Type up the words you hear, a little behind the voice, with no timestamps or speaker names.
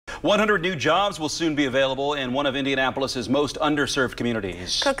100 new jobs will soon be available in one of Indianapolis's most underserved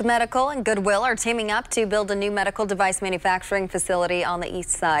communities. Cook Medical and Goodwill are teaming up to build a new medical device manufacturing facility on the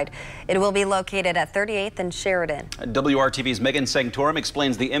east side. It will be located at 38th and Sheridan. WRTV's Sanctorum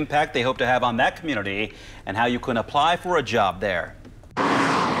explains the impact they hope to have on that community and how you can apply for a job there.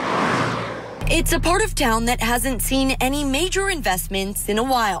 It's a part of town that hasn't seen any major investments in a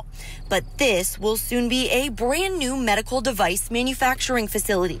while, but this will soon be a brand new medical device manufacturing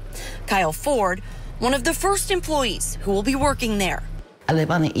facility. Kyle Ford, one of the first employees who will be working there. I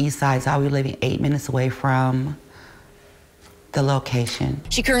live on the east side, so I'll be living 8 minutes away from the location.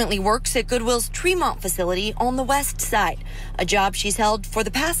 She currently works at Goodwill's Tremont facility on the west side, a job she's held for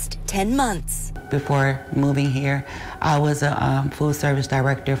the past 10 months. Before moving here, I was a food service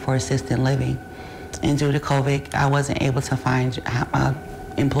director for assisted living. And due to COVID, I wasn't able to find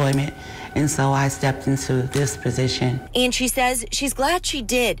employment, and so I stepped into this position. And she says she's glad she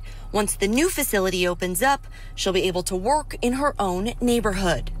did. Once the new facility opens up, she'll be able to work in her own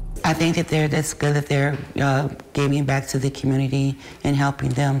neighborhood. I think that that's good that they're giving back to the community and helping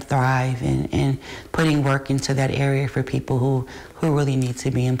them thrive and putting work into that area for people who really need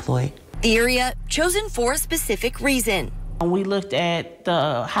to be employed. The area chosen for a specific reason. We looked at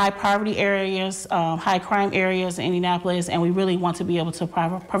the high poverty areas, high crime areas in Indianapolis, and we really want to be able to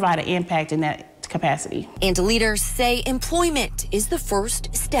provide an impact in that capacity. And leaders say employment is the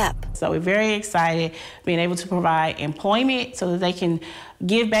first step. So we're very excited being able to provide employment so that they can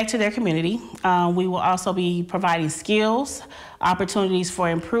give back to their community. We will also be providing skills, opportunities for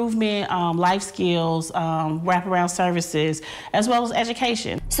improvement, life skills, wraparound services, as well as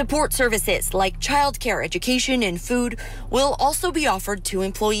education. Support services like childcare, education, and food will also be offered to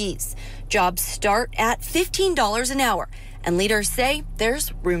employees. Jobs start at $15 an hour, and leaders say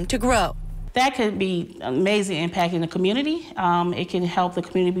there's room to grow. That could be amazing impact in the community. It can help the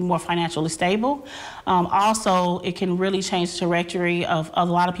community be more financially stable. Also, it can really change the trajectory of a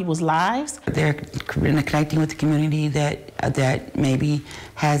lot of people's lives. They're connecting with the community that maybe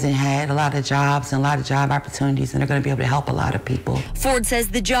hasn't had a lot of jobs and a lot of job opportunities, and they're going to be able to help a lot of people. Ford says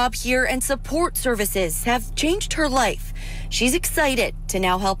the job here and support services have changed her life. She's excited to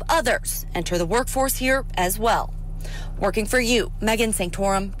now help others enter the workforce here as well. Working for you,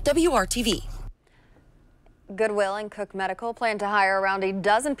 Sanctorum, WRTV. Goodwill and Cook Medical plan to hire around a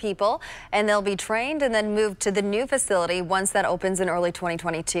dozen people, and they'll be trained and then moved to the new facility once that opens in early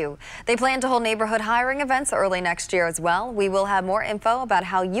 2022. They plan to hold neighborhood hiring events early next year as well. We will have more info about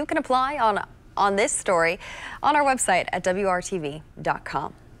how you can apply on this story on our website at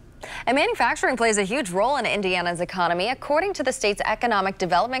WRTV.com. And manufacturing plays a huge role in Indiana's economy. According to the state's Economic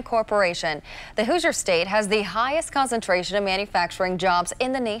Development Corporation, the Hoosier State has the highest concentration of manufacturing jobs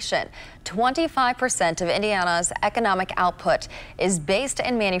in the nation. 25% of Indiana's economic output is based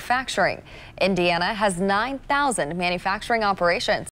in manufacturing. Indiana has 9,000 manufacturing operations.